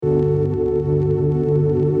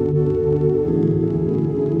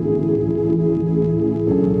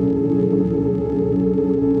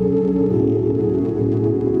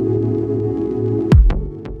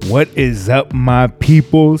What is up, my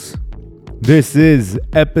peoples? This is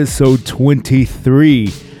episode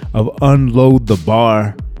 23 of Unload the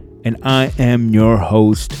Bar, and I am your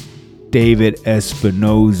host, David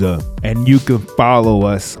Espinoza. And you can follow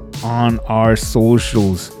us on our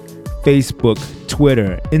socials, Facebook,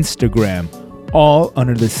 Twitter, Instagram, all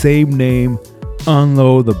under the same name,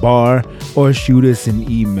 Unload the Bar, or shoot us an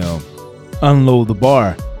email,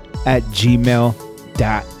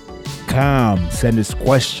 unloadthebar@gmail.com. Send us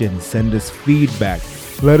questions, send us feedback.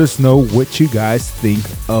 Let us know what you guys think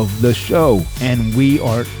of the show. And we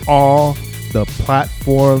are all the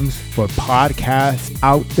platforms for podcasts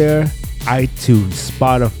out there: iTunes,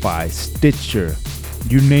 Spotify, Stitcher.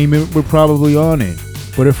 You name it, we're probably on it.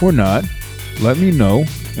 But if we're not, let me know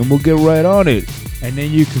and we'll get right on it. And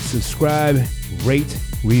then you can subscribe, rate,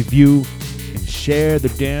 review, and share the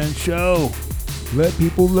damn show. Let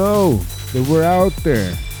people know that we're out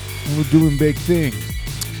there and we're doing big things.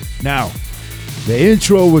 Now, the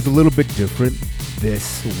intro was a little bit different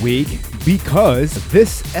this week because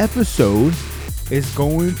this episode is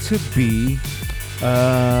going to be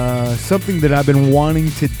something that I've been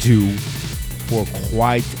wanting to do for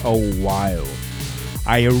quite a while.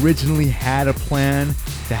 I originally had a plan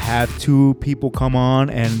to have two people come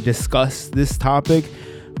on and discuss this topic,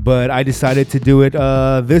 but I decided to do it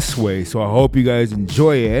this way, so I hope you guys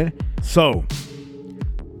enjoy it. So,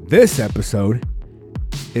 this episode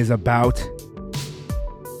is about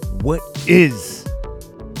what is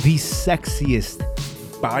the sexiest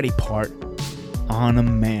body part on a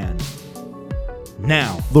man.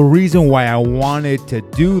 Now, the reason why I wanted to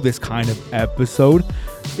do this kind of episode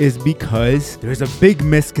is because there's a big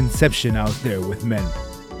misconception out there with men.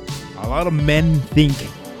 A lot of men think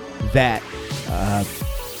that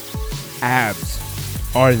abs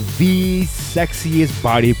are the sexiest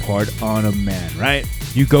body part on a man, right?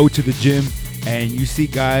 You go to the gym and you see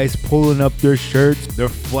guys pulling up their shirts, they're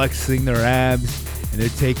flexing their abs, and they're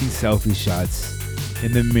taking selfie shots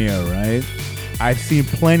in the mirror, right? I've seen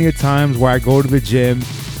plenty of times where I go to the gym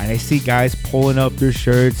and I see guys pulling up their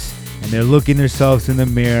shirts and they're looking themselves in the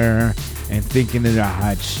mirror and thinking that they're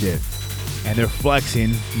hot shit. And they're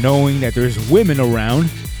flexing, knowing that there's women around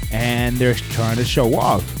and they're trying to show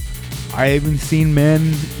off. I even seen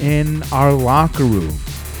men in our locker room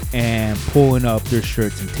and pulling up their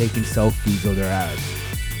shirts and taking selfies of their abs.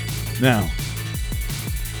 Now,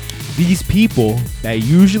 these people that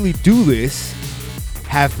usually do this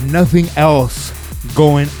have nothing else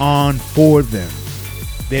going on for them.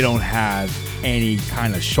 They don't have any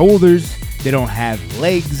kind of shoulders, they don't have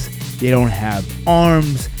legs, they don't have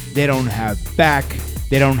arms, they don't have back,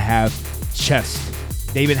 they don't have chest.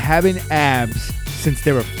 They've been having abs since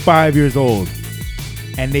they were 5 years old,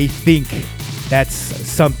 and they think that's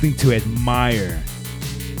something to admire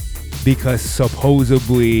because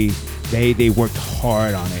supposedly they worked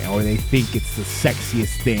hard on it, or they think it's the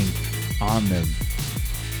sexiest thing on them.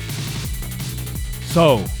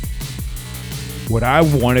 So, what I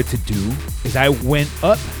wanted to do is I went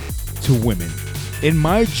up to women in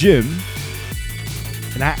my gym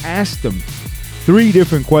and I asked them 3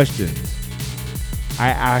 different questions.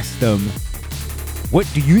 I asked them, what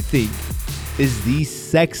do you think is the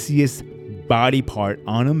sexiest body part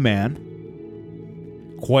on a man?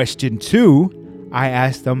 Question 2, I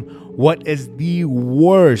asked them, what is the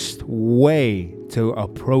worst way to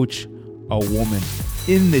approach a woman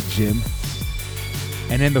in the gym?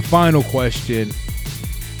 And then the final question,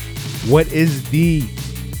 what is the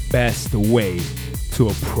best way to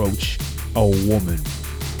approach a woman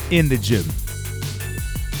in the gym?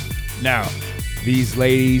 Now, these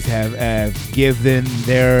ladies have given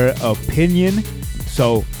their opinion.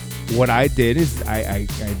 So what I did is I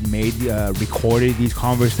recorded these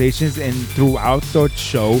conversations, and throughout the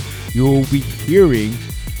show, you'll be hearing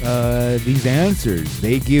these answers.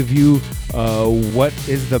 They give you what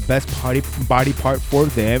is the best body part for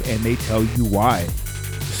them, and they tell you why.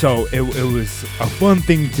 So it was a fun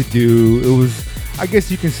thing to do. It was, I guess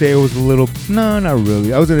you can say it was a little, no, not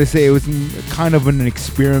really. I was going to say it was kind of an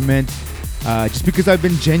experiment, just because I've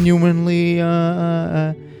been genuinely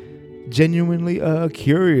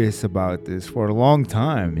curious about this for a long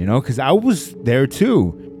time, you know, because I was there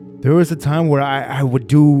too. There was a time where I would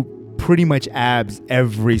do pretty much abs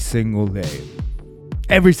every single day,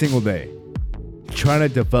 trying to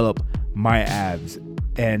develop my abs.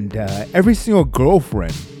 And every single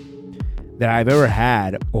girlfriend that I've ever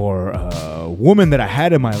had, or woman that I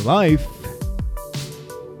had in my life,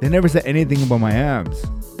 they never said anything about my abs.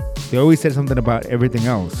 They always said something about everything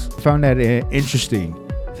else. I found that interesting,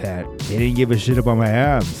 that they didn't give a shit about my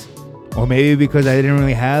abs. Or maybe because I didn't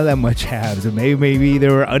really have that much abs, or maybe they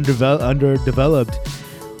were underdeveloped,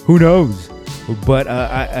 who knows? But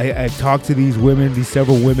I've talked to these women, these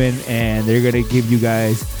several women, and they're going to give you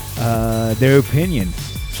guys their opinion.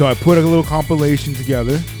 So I put a little compilation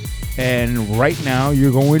together, and right now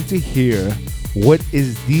you're going to hear what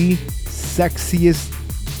is the sexiest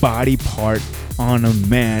body part on a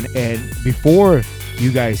man. And before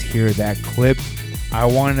you guys hear that clip, I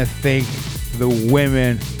want to thank the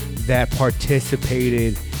women that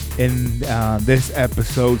participated in this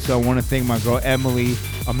episode. So I want to thank my girl Emily,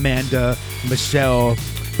 Amanda, Michelle,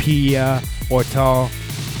 Pia, Ortal,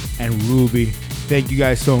 and Ruby. Thank you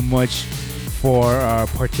guys so much for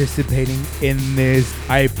participating in this.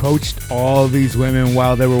 I approached all these women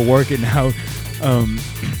while they were working out,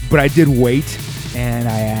 but I did wait, and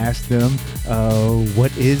I asked them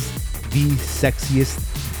what is the sexiest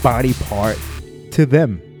body part to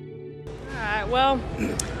them. Well,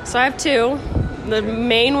 so I have two. The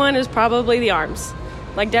main one is probably the arms.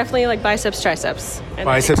 Like definitely like biceps, triceps.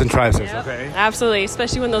 Biceps and triceps, yep, okay. Absolutely,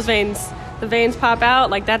 especially when the veins pop out.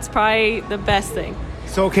 Like that's probably the best thing.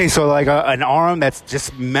 So like an arm that's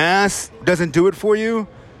just mass doesn't do it for you?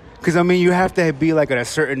 Because I mean you have to be like at a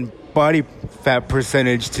certain body fat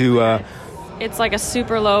percentage to... It's like a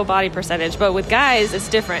super low body percentage, but with guys it's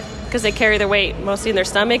different because they carry their weight mostly in their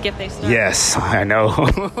stomach if they start. Yes, I know.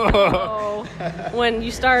 So when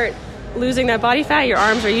you start losing that body fat, your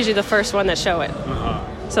arms are usually the first one that show it.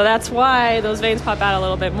 So that's why those veins pop out a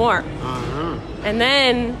little bit more. And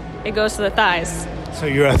then it goes to the thighs. So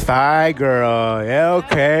you're a thigh girl. Yeah,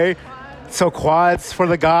 okay. So quads for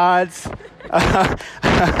the gods. Your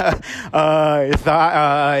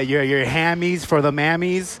hammies for the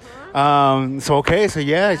mammies. So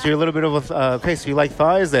you're a little bit of a so you like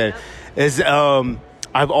thighs then.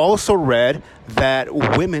 I've also read that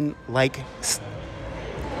women like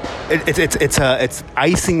it's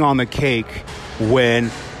icing on the cake when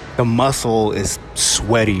the muscle is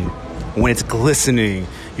sweaty, when it's glistening,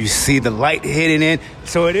 you see the light hitting it.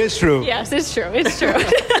 So it is true. Yes, it's true. It's true.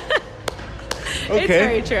 Okay. It's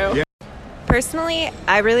very true. Yeah. Personally,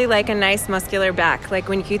 I really like a nice muscular back. Like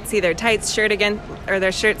when you can see their tights shirt again, or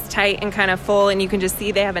their shirt's tight and kind of full, and you can just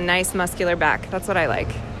see they have a nice muscular back. That's what I like.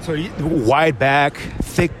 So wide back,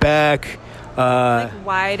 thick back. Like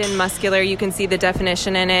wide and muscular, you can see the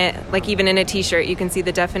definition in it. Like even in a t-shirt, you can see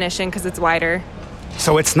the definition because it's wider.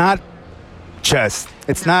 So it's not chest.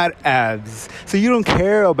 It's not abs. So you don't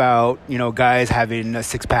care about, guys having a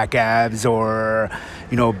six-pack abs or,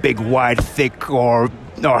 big, wide, thick or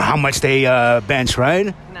how much they bench,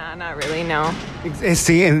 right? Nah, not really, no.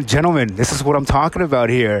 See, and gentlemen, this is what I'm talking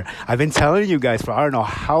about here. I've been telling you guys for I don't know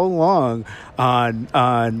how long on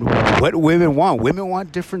what women want. Women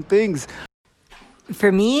want different things. For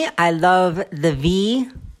me, I love the V,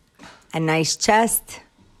 a nice chest,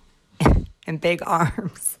 and big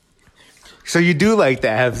arms. So you do like the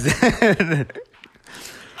abs.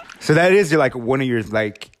 So that is one of your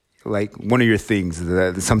one of your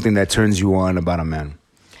things, something that turns you on about a man.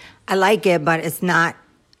 I like it, but it's not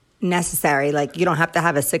necessary. Like you don't have to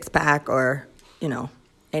have a six-pack or, an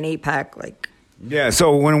 8-pack. Yeah.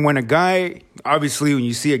 So when a guy, obviously, when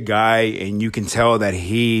you see a guy and you can tell that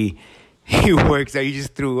he works out, you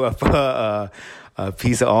just threw up a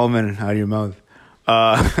piece of almond out of your mouth.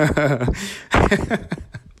 But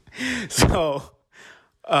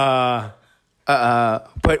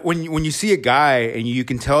when you see a guy and you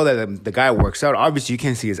can tell that the guy works out, obviously you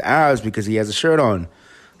can't see his abs because he has a shirt on.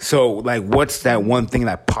 So what's that one thing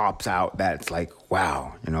that pops out that's like,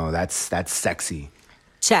 wow, that's sexy?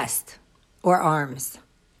 Chest or arms,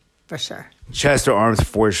 for sure. Chest or arms,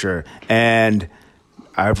 for sure. And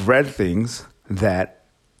I've read things that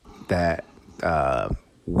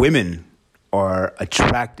women are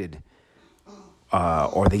attracted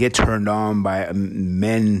or they get turned on by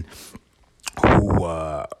men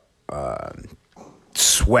who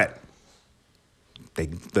sweat.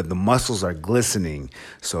 The muscles are glistening.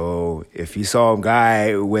 So if you saw a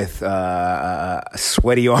guy with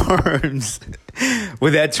sweaty arms,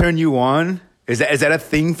 would that turn you on? Is that a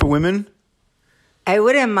thing for women? I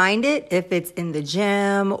wouldn't mind it if it's in the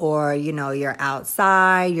gym or, you're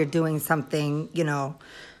outside, you're doing something,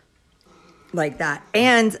 like that.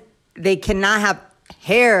 And they cannot have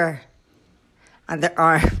hair on their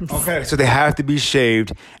arms. Okay, so they have to be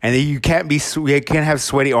shaved, and you can't have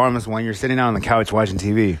sweaty arms when you're sitting on the couch watching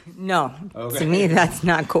TV. No, To me that's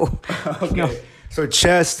not cool. Okay. No. So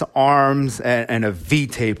chest, arms, and a V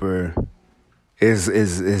taper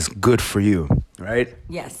is good for you, right?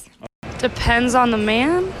 Yes. Depends on the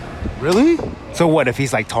man. Really? So what, if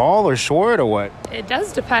he's tall or short or what? It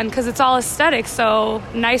does depend because it's all aesthetic. So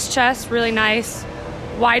nice chest, really nice.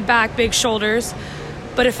 Wide back, big shoulders.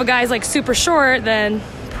 But if a guy's super short, then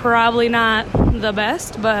probably not the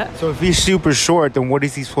best, but So if he's super short, then what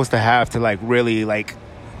is he supposed to have to like really like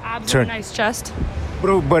abs turn? and a nice chest.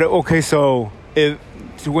 But okay, so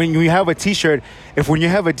when you have a t-shirt, when you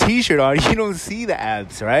have a t-shirt on, you don't see the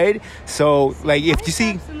abs, right? So like if you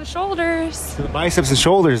see Biceps and the shoulders. the biceps and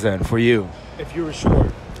shoulders, then for you, if you were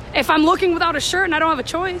short. If I'm looking without a shirt and I don't have a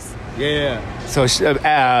choice. Yeah. So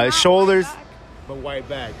shoulders, but white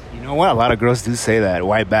back. You know what? A lot of girls do say that,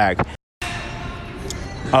 white back.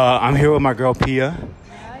 I'm here with my girl Pia,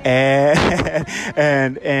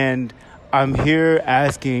 and I'm here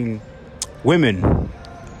asking women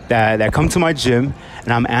that come to my gym,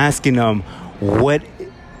 and I'm asking them what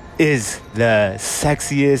is the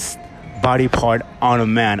sexiest body part on a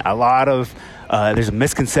man. A lot of there's a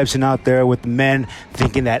misconception out there with men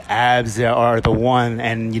thinking that abs are the one,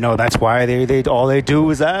 and you know that's why they all they do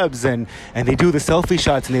is abs, and they do the selfie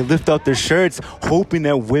shots and they lift up their shirts hoping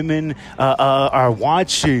that women are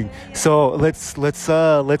watching. So let's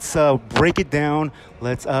break it down.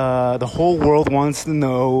 The whole world wants to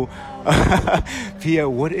know, Pia,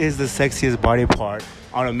 what is the sexiest body part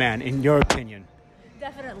on a man in your opinion?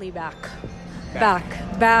 Definitely back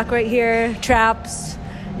right here, traps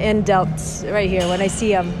and delts right here when I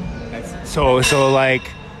see them. So like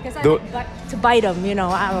Because I like to bite them, you know.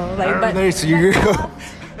 I don't know, like,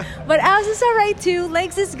 but abs is all right too.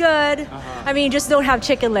 Legs is good. I mean, just don't have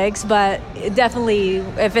chicken legs, but definitely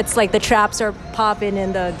if it's like the traps are popping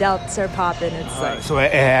and the delts are popping, it's like. So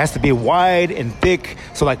it has to be wide and thick,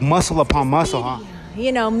 so like muscle upon muscle, huh?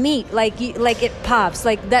 You know, meat, like it pops.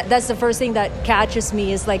 Like that's the first thing that catches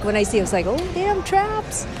me is like when I see it, it's like, oh damn,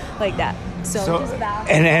 traps, like that. So just back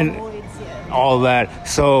and avoids, yeah. all that.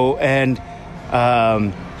 So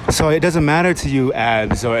so it doesn't matter to you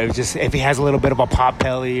abs, or just if he has a little bit of a pot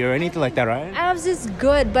belly or anything like that, right? Abs is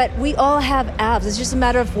good, but we all have abs. It's just a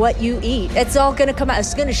matter of what you eat. It's all gonna come out.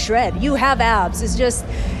 It's gonna shred. You have abs. It's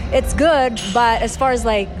good, but as far as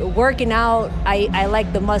like working out, I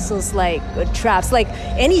like the muscles like traps. Like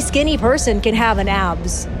any skinny person can have an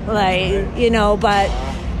abs, like, you know, but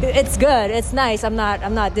it's good. It's nice. I'm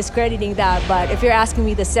not discrediting that, but if you're asking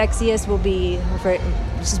me the sexiest will be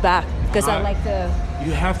just back, because I like to.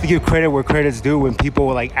 You have to give credit where credit's due when people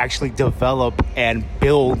like actually develop and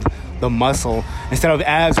build the muscle instead of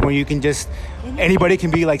abs, where you can just anybody can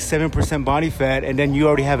be like 7% body fat and then you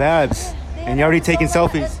already have abs and you're already taking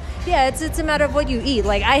selfies. Yeah, it's a matter of what you eat.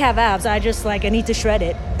 Like I have abs, I need to shred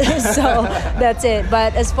it. So that's it.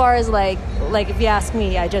 But as far as like if you ask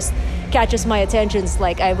me, I just catches my attentions.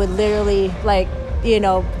 Like I would literally like, you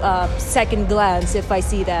know, second glance if I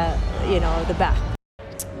see that, you know, the back.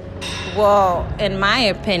 Well, in my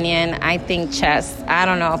opinion, I think chest. I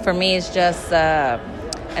don't know. For me, it's just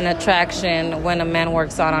an attraction when a man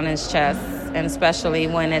works out on his chest, and especially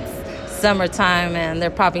when it's summertime and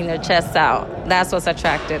they're popping their chests out. That's what's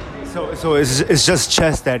attractive. So it's just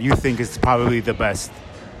chest that you think is probably the best.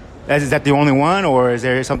 Is that the only one, or is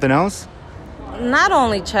there something else? Not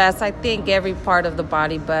only chest, I think every part of the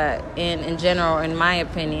body, but in general, in my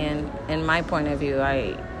opinion, in my point of view,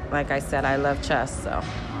 like I said, I love chest, so.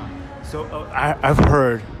 So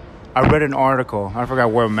I read an article. I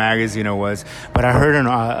forgot what magazine it was, but I heard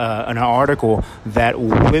an article that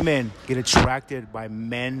women get attracted by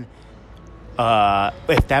men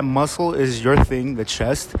if that muscle is your thing, the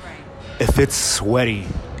chest. If it's sweaty.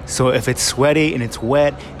 So if it's sweaty and it's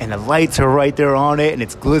wet and the lights are right there on it and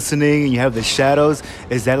it's glistening and you have the shadows,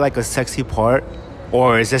 is that like a sexy part,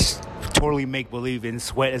 or is this totally make believe in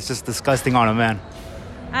sweat? It's just disgusting on a man.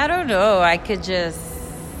 I don't know.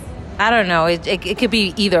 I don't know. It could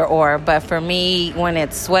be either or, but for me, when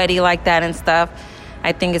it's sweaty like that and stuff,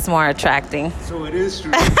 I think it's more attracting. So it is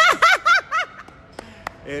true.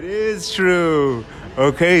 It is true.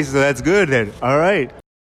 Okay, so that's good then. All right.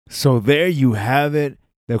 So there you have it.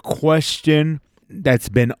 The question that's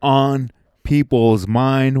been on people's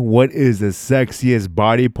mind. What is the sexiest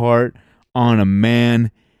body part on a man?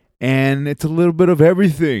 And it's a little bit of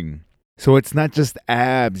everything. So it's not just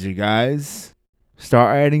abs, you guys.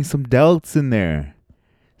 Start adding some delts in there.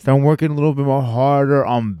 Start working a little bit more harder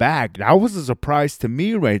on back. That was a surprise to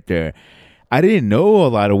me right there. I didn't know a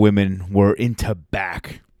lot of women were into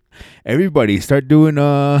back. Everybody start doing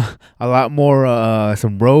a lot more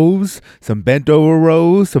some rows, some bent over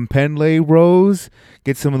rows, some pen leg rows.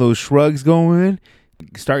 Get some of those shrugs going.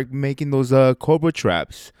 Start making those cobra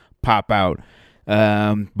traps pop out.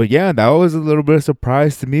 But yeah, that was a little bit of a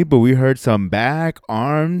surprise to me, but we heard some back,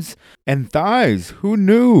 arms, and thighs. Who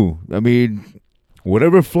knew? I mean,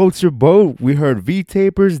 whatever floats your boat. We heard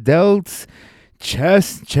V-tapers, delts,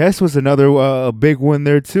 chest was another big one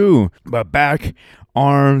there too. But back,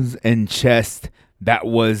 arms, and chest, that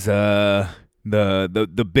was the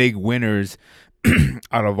big winners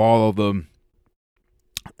out of all of them.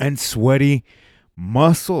 And sweaty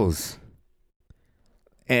muscles.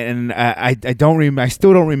 And I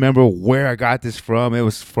still don't remember where I got this from. It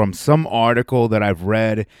was from some article that I've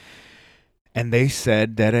read, and they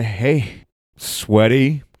said that hey,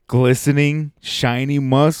 sweaty, glistening, shiny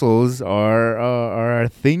muscles are a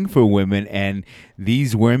thing for women, and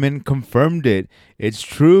these women confirmed it. It's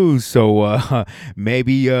true. So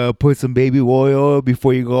maybe put some baby oil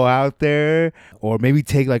before you go out there, or maybe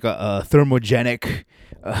take like a thermogenic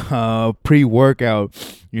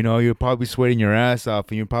pre-workout. You know, you'll probably be sweating your ass off,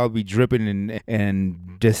 and you'll probably be dripping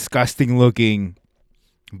and disgusting looking.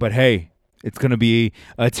 But hey, it's gonna be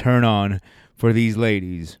a turn on for these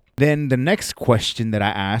ladies. Then the next question that I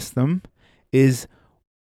asked them is,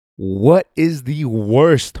 what is the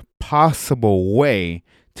worst possible way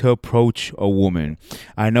to approach a woman?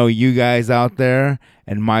 I know you guys out there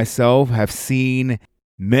and myself have seen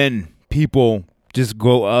people just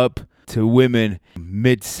go up to women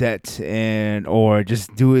mid-set or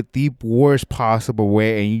just do it the worst possible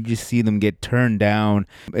way, and you just see them get turned down.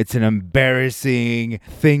 It's an embarrassing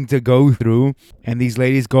thing to go through, and these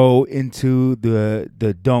ladies go into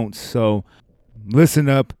the don'ts. So listen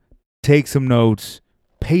up, take some notes,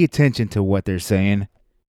 pay attention to what they're saying.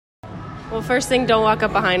 Well, first thing, don't walk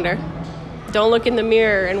up behind her. Don't look in the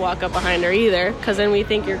mirror and walk up behind her either, because then we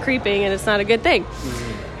think you're creeping and it's not a good thing.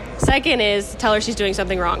 Second is tell her she's doing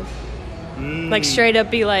something wrong. Like straight up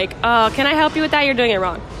be like, oh, can I help you with that? You're doing it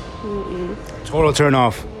wrong. Total turn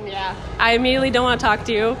off. Yeah. I immediately don't want to talk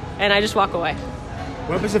to you, and I just walk away.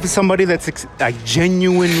 What happens if it's somebody that's like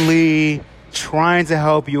genuinely trying to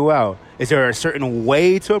help you out? Is there a certain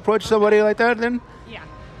way to approach somebody like that then? Yeah.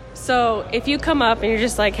 So if you come up and you're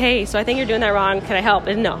just like, hey, so I think you're doing that wrong. Can I help?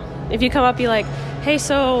 And no. If you come up, be like, hey,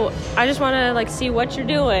 so I just want to like see what you're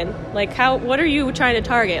doing. Like, what are you trying to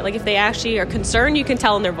target? Like, if they actually are concerned, you can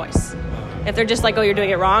tell in their voice. If they're just like, oh, you're doing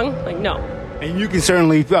it wrong, like, no. And you can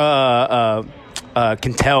certainly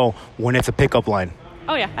can tell when it's a pickup line.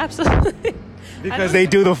 Oh, yeah, absolutely. Because they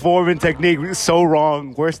do the form and technique so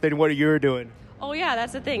wrong, worse than what you're doing. Oh, yeah,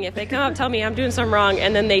 that's the thing. If they come up, tell me I'm doing something wrong,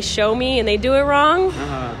 and then they show me and they do it wrong,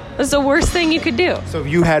 that's the worst thing you could do. So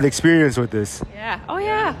you had experience with this? Yeah. Oh,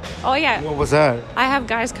 yeah. Oh, yeah. What was that? I have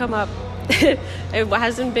guys come up. It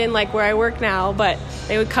hasn't been like where I work now, but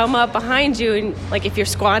they would come up behind you, and like if you're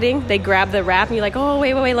squatting, they grab the wrap, and you're like, oh,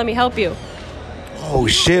 wait, let me help you. Oh,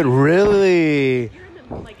 shit, really?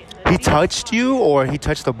 He touched you, or he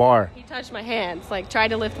touched the bar? He touched my hands, like tried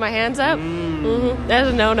to lift my hands up. That's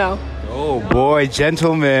a no-no. Oh, boy,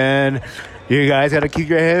 gentlemen. You guys got to keep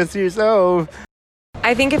your hands to yourself.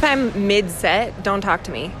 I think if I'm mid-set, don't talk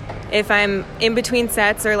to me. If I'm in between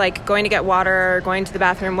sets or like going to get water or going to the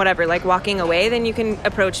bathroom, whatever, like walking away, then you can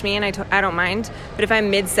approach me and I don't mind. But if I'm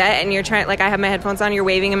mid-set and you're trying, like I have my headphones on, you're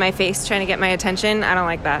waving in my face trying to get my attention, I don't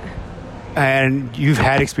like that. And you've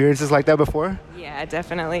had experiences like that before? Yeah,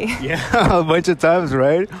 definitely. Yeah, a bunch of times,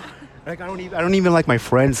 right? Like I don't even like my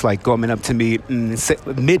friends like coming up to me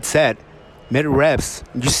mid-set, mid-reps.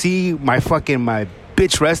 You see my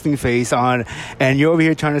bitch resting face on, and you're over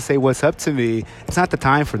here trying to say what's up to me. It's not the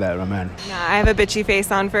time for that, my man. Nah, I have a bitchy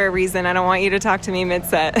face on for a reason. I don't want you to talk to me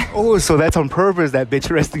mid-set. Oh, so that's on purpose, that bitch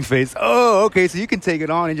resting face. Oh, okay, so you can take it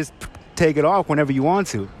on and just take it off whenever you want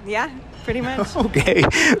to. Yeah, pretty much. Okay.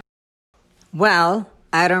 Well,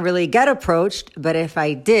 I don't really get approached, but if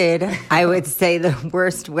I did, I would say the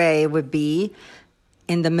worst way would be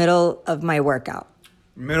in the middle of my workout.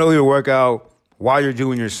 Middle of your workout, while you're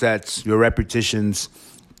doing your sets, your repetitions,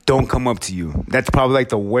 don't come up to you. That's probably like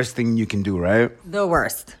the worst thing you can do, right? The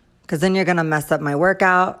worst. Because then you're going to mess up my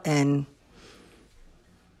workout and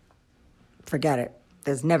forget it.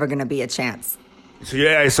 There's never going to be a chance. So,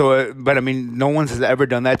 yeah, but I mean, no one has ever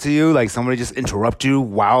done that to you? Like somebody just interrupt you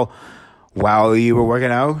while you were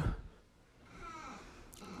working out?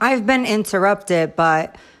 I've been interrupted,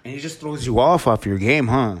 but... And it just throws you off your game,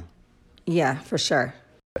 huh? Yeah, for sure.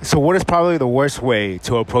 So what is probably the worst way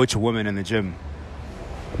to approach a woman in the gym?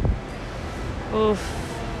 Oof.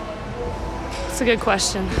 That's a good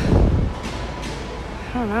question.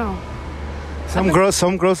 I don't know.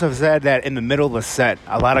 Some girls have said that in the middle of a set,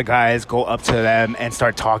 a lot of guys go up to them and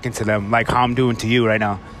start talking to them like how I'm doing to you right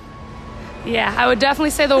now. Yeah, I would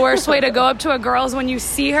definitely say the worst way to go up to a girl is when you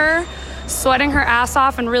see her sweating her ass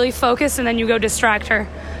off and really focus, and then you go distract her.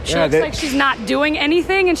 She looks like she's not doing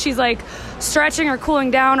anything, and she's like stretching or cooling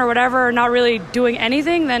down or whatever, or not really doing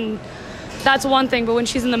anything, then that's one thing. But when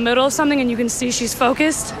she's in the middle of something and you can see she's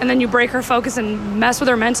focused, and then you break her focus and mess with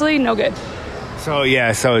her mentally, no good.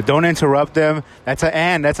 So don't interrupt them. That's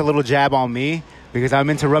a little jab on me. because I'm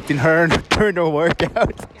interrupting her during the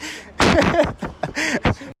workout.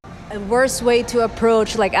 Worst way to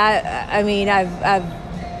approach, like I mean, I've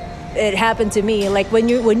it happened to me. Like when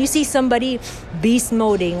you see somebody beast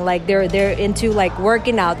moding, like they're into like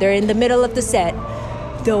working out, they're in the middle of the set.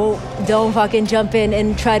 Don't fucking jump in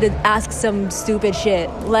and try to ask some stupid shit.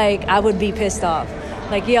 Like I would be pissed off.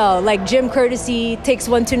 Like like gym courtesy, takes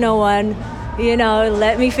one to know one.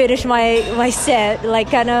 Let me finish my set. Like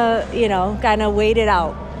kind of wait it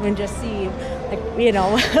out and just see.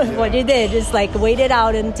 What you did is like wait it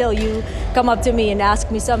out until you come up to me and ask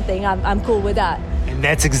me something. I'm cool with that. And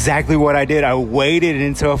that's exactly what I did. I waited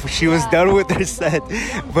until she was done with her set.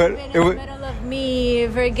 But it was in the middle of me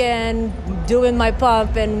friggin' doing my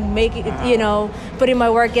pump and making putting my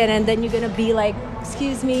work in, and then you're gonna be like,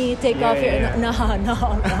 excuse me, take off your no.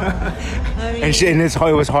 I mean, and it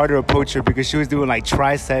was hard to approach her because she was doing like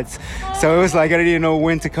tri-sets, so it was like I didn't even know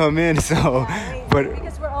when to come in. So,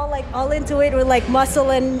 because we're all into it, we're like muscle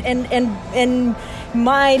and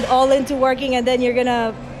mind all into working, and then you're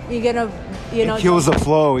gonna it kills the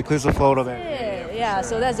flow. It kills the flow of it. Yeah.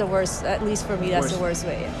 So that's the worst. At least for me, that's the worst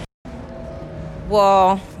way.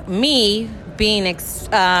 Well, me being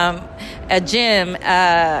a gym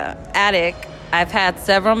addict, I've had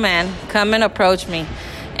several men come and approach me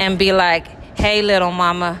and be like, "Hey, little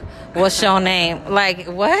mama, what's your name?" Like,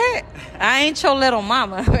 what? I ain't your little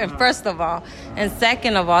mama, first of all. And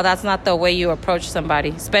second of all, that's not the way you approach somebody,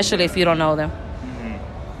 especially if you don't know them.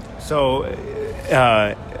 Mm-hmm. So,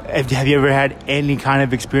 have you ever had any kind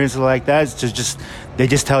of experience like that? It's they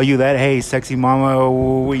just tell you that, "Hey, sexy mama,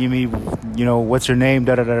 what you mean? What's her name?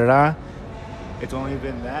 Da da da da." It's only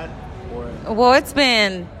been that, or well, it's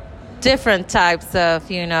been different types of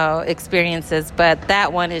experiences, but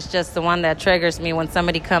that one is just the one that triggers me when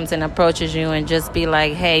somebody comes and approaches you and just be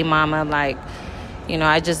like, "Hey, mama," like,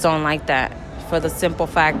 I just don't like that for the simple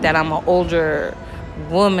fact that I'm an older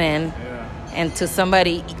woman. And to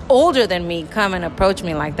somebody older than me come and approach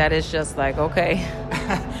me like that, it's just like, okay.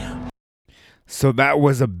 So that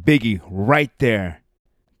was a biggie right there.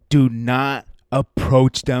 Do not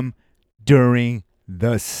approach them during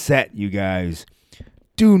the set, you guys.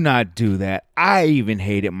 Do not do that. I even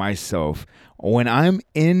hate it myself. When I'm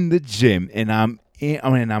in the gym and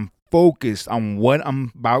I'm focused on what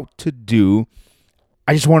I'm about to do,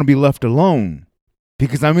 I just want to be left alone.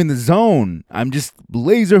 Because I'm in the zone. I'm just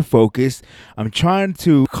laser focused. I'm trying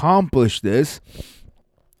to accomplish this.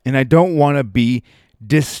 And I don't want to be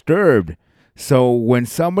disturbed. So when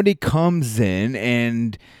somebody comes in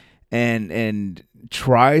and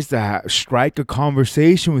tries to strike a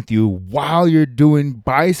conversation with you while you're doing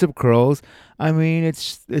bicep curls, I mean,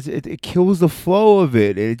 it kills the flow of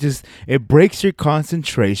it. It breaks your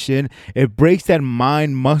concentration. It breaks that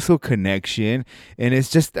mind-muscle connection, and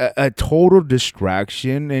it's just a total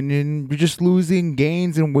distraction. And then you're just losing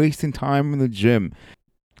gains and wasting time in the gym.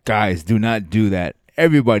 Guys, do not do that.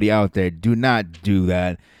 Everybody out there, do not do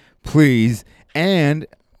that, please. And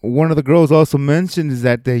one of the girls also mentioned is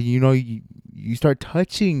that you start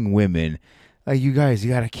touching women. Like, you guys,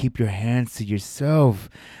 you got to keep your hands to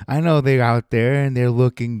yourself. I know they're out there and they're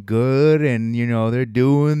looking good and, they're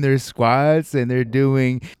doing their squats and they're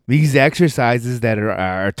doing these exercises that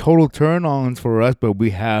are total turn-ons for us, but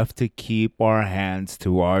we have to keep our hands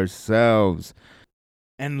to ourselves.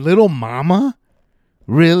 And little mama?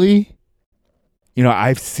 Really?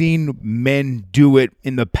 I've seen men do it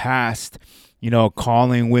in the past.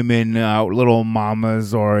 Calling women little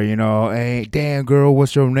mamas or, "Hey, damn girl,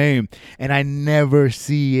 what's your name?" And I never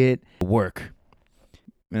see it work.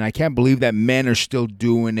 And I can't believe that men are still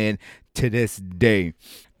doing it to this day.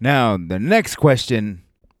 Now, the next question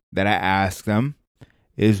that I ask them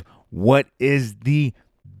is, what is the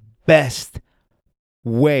best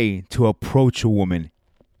way to approach a woman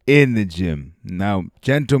in the gym? Now,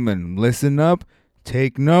 gentlemen, listen up,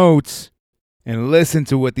 take notes. And listen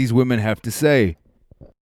to what these women have to say.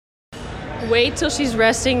 Wait till she's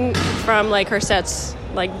resting from like her sets.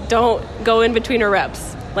 Like, don't go in between her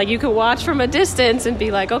reps. Like, you could watch from a distance and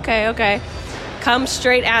be like, okay. Come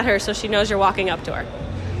straight at her so she knows you're walking up to her.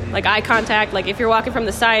 Like, eye contact. Like, if you're walking from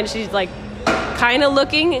the side and she's like kind of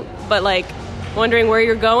looking, but like wondering where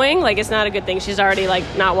you're going, like, it's not a good thing. She's already like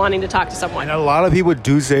not wanting to talk to someone. And a lot of people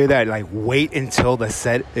do say that, like, wait until the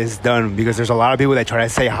set is done, because there's a lot of people that try to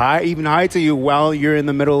say hi to you while you're in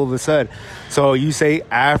the middle of the set. So you say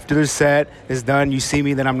after the set is done, you see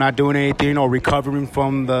me that I'm not doing anything or recovering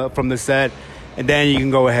from the set, and then you can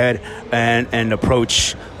go ahead and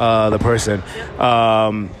approach the person.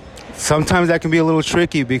 Sometimes that can be a little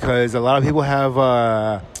tricky because a lot of people have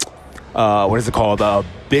what is it called? A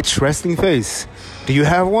bitch resting face. Do you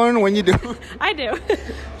have one when you do? I do.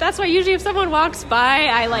 That's why usually if someone walks by,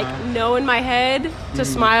 I know in my head to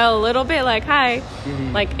smile a little bit, like, hi.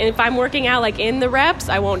 Like, if I'm working out, like, in the reps,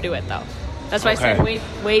 I won't do it, though. That's why I said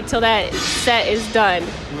wait till that set is done.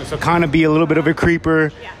 So kind of be a little bit of a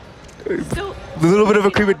creeper. Yeah. A little bit of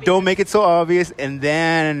a creeper. Don't make it so obvious, and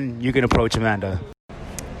then you can approach Amanda.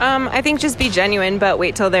 I think just be genuine, but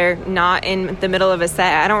wait till they're not in the middle of a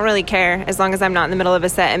set. I don't really care as long as I'm not in the middle of a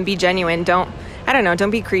set, and be genuine. Don't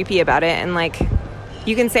be creepy about it. And like,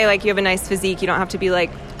 you can say like you have a nice physique. You don't have to be like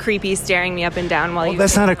creepy staring me up and down while you.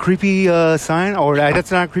 That's not a creepy sign, or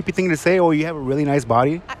that's not a creepy thing to say. Oh, you have a really nice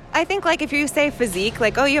body. I think like if you say physique,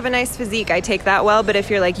 like, oh, you have a nice physique, I take that well. But if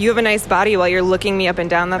you're like, you have a nice body while you're looking me up and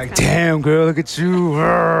down, that's like, damn, girl, look at you.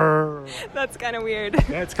 That's kind of weird.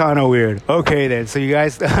 That's kind of weird. Okay, then. So you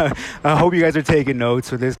guys, I hope you guys are taking notes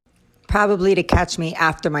for this. Probably to catch me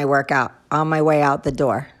after my workout, on my way out the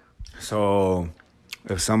door. So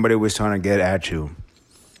if somebody was trying to get at you,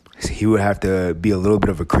 he would have to be a little bit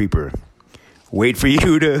of a creeper. Wait for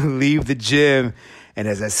you to leave the gym. And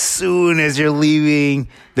as soon as you're leaving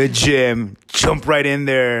the gym, jump right in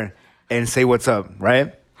there and say what's up,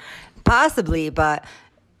 right? Possibly, but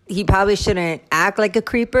he probably shouldn't act like a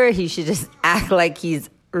creeper. He should just act like he's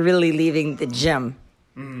really leaving the gym.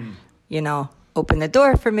 You know, open the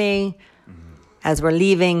door for me as we're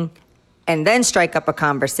leaving, and then strike up a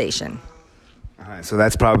conversation. All right, so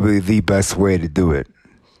that's probably the best way to do it.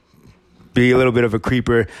 Be a little bit of a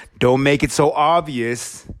creeper. Don't make it so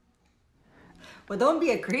obvious. Well, don't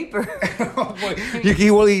be a creeper.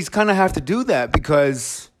 Well, he's kind of have to do that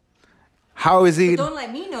because how is he? But don't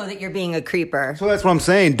let me know that you're being a creeper. So that's what I'm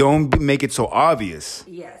saying. Don't make it so obvious.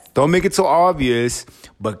 Yes. Don't make it so obvious,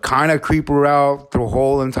 but kind of creep her out the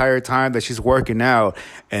whole entire time that she's working out.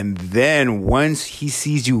 And then once he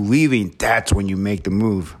sees you leaving, that's when you make the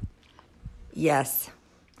move. Yes.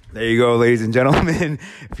 There you go, ladies and gentlemen.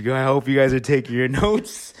 I hope you guys are taking your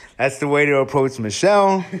notes. That's the way to approach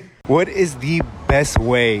Michelle. What is the best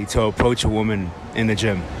way to approach a woman in the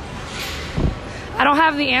gym? I don't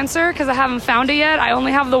have the answer because I haven't found it yet. I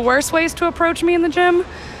only have the worst ways to approach me in the gym.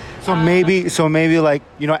 So maybe like,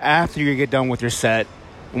 after you get done with your set,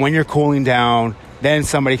 when you're cooling down, then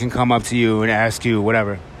somebody can come up to you and ask you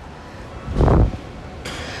whatever.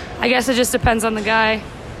 I guess it just depends on the guy.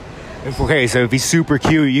 Okay, so if he's super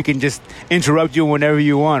cute, you can just interrupt you whenever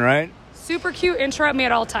you want, right? Super cute, interrupt me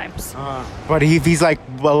at all times. But if he's like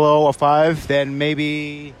below a 5, then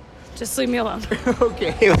maybe... Just leave me alone.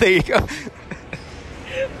 Okay, well, there you go.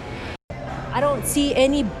 I don't see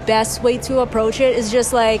any best way to approach it. It's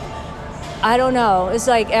just like, I don't know. It's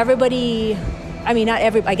like everybody,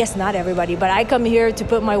 I guess not everybody, but I come here to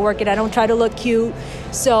put my work in. I don't try to look cute.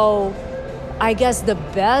 So I guess the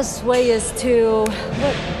best way is to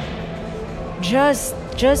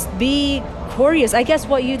just be curious. I guess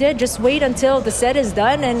what you did, just wait until the set is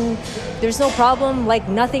done and there's no problem, like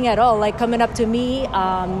nothing at all, like coming up to me,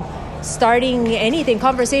 starting anything,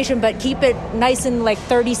 conversation, but keep it nice in like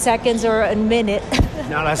 30 seconds or a minute.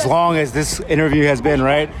 Not as long as this interview has been,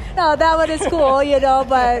 right? No, that one is cool,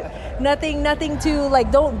 but nothing to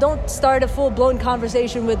like, don't start a full-blown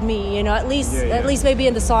conversation with me, at least maybe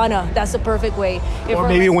in the sauna. That's the perfect way. Or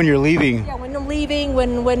maybe when you're leaving. Yeah, when I'm leaving,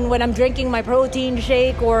 when I'm drinking my protein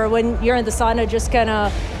shake, or when you're in the sauna just kind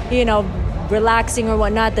of, relaxing or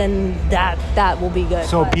whatnot, then that will be good.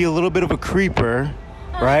 So be a little bit of a creeper,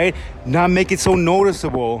 right? Not make it so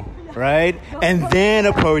noticeable, right? And then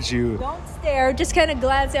approach you. Don't stare, just kind of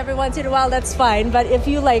glance every once in a while, that's fine. But if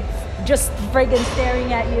you like just friggin'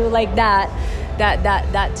 staring at you like that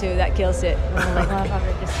too, that kills it. I'm like,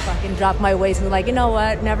 I just fucking drop my waist and like, you know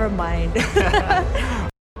what, never mind.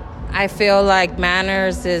 I feel like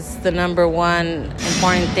manners is the number one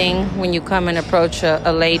important thing when you come and approach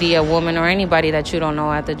a lady, a woman, or anybody that you don't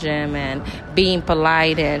know at the gym, and being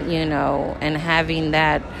polite and, and having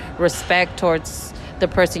that respect towards the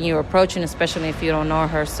person you're approaching, especially if you don't know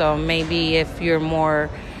her. So maybe if you're more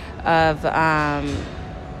of a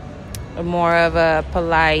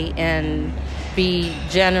polite and be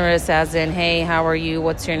generous, as in, hey, how are you?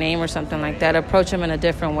 What's your name? Or something like that. Approach them in a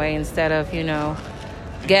different way instead of,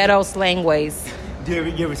 ghetto slang ways.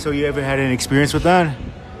 So you ever had an experience with that?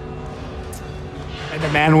 And the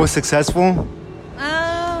man was successful?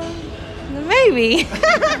 Maybe.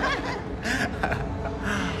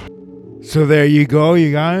 So there you go,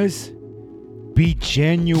 you guys. Be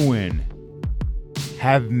genuine.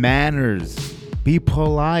 Have manners. Be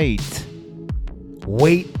polite.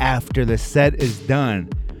 Wait after the set is done.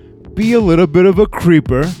 Be a little bit of a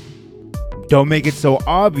creeper. Don't make it so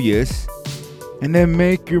obvious. And then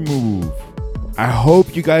make your move. I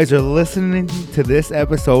hope you guys are listening to this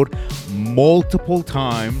episode multiple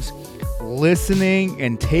times, listening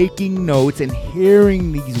and taking notes and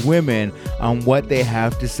hearing these women on what they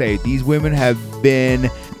have to say. These women have been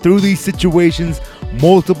through these situations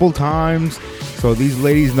multiple times, so these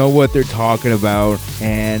ladies know what they're talking about.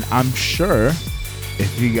 And I'm sure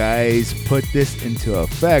if you guys put this into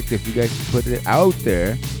effect, if you guys put it out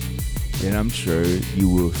there, then I'm sure you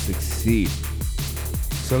will succeed.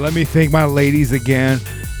 So let me thank my ladies again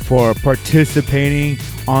for participating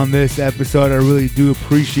on this episode. I really do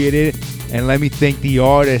appreciate it. And let me thank the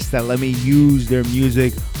artists that let me use their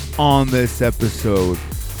music on this episode.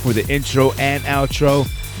 For the intro and outro,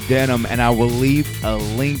 Denim. And I will leave a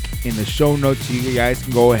link in the show notes so you guys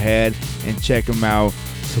can go ahead and check them out,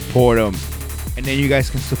 support them. And then you guys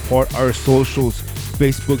can support our socials,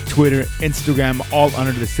 Facebook, Twitter, Instagram, all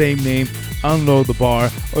under the same name, Unload the Bar,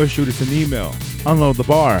 or shoot us an email,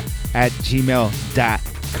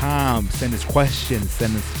 unloadthebar@gmail.com. Send us questions,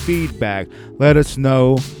 send us feedback, let us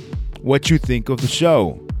know what you think of the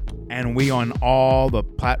show. And we on all the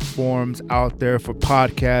platforms out there for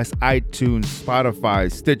podcasts, iTunes,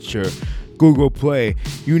 Spotify, Stitcher, Google Play,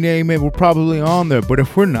 you name it, we're probably on there. But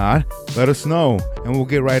if we're not, let us know and we'll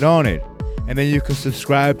get right on it. And then you can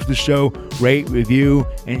subscribe to the show, rate, review,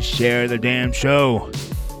 and share the damn show.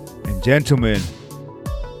 And gentlemen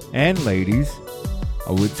and ladies,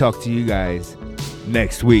 I will talk to you guys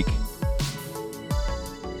next week.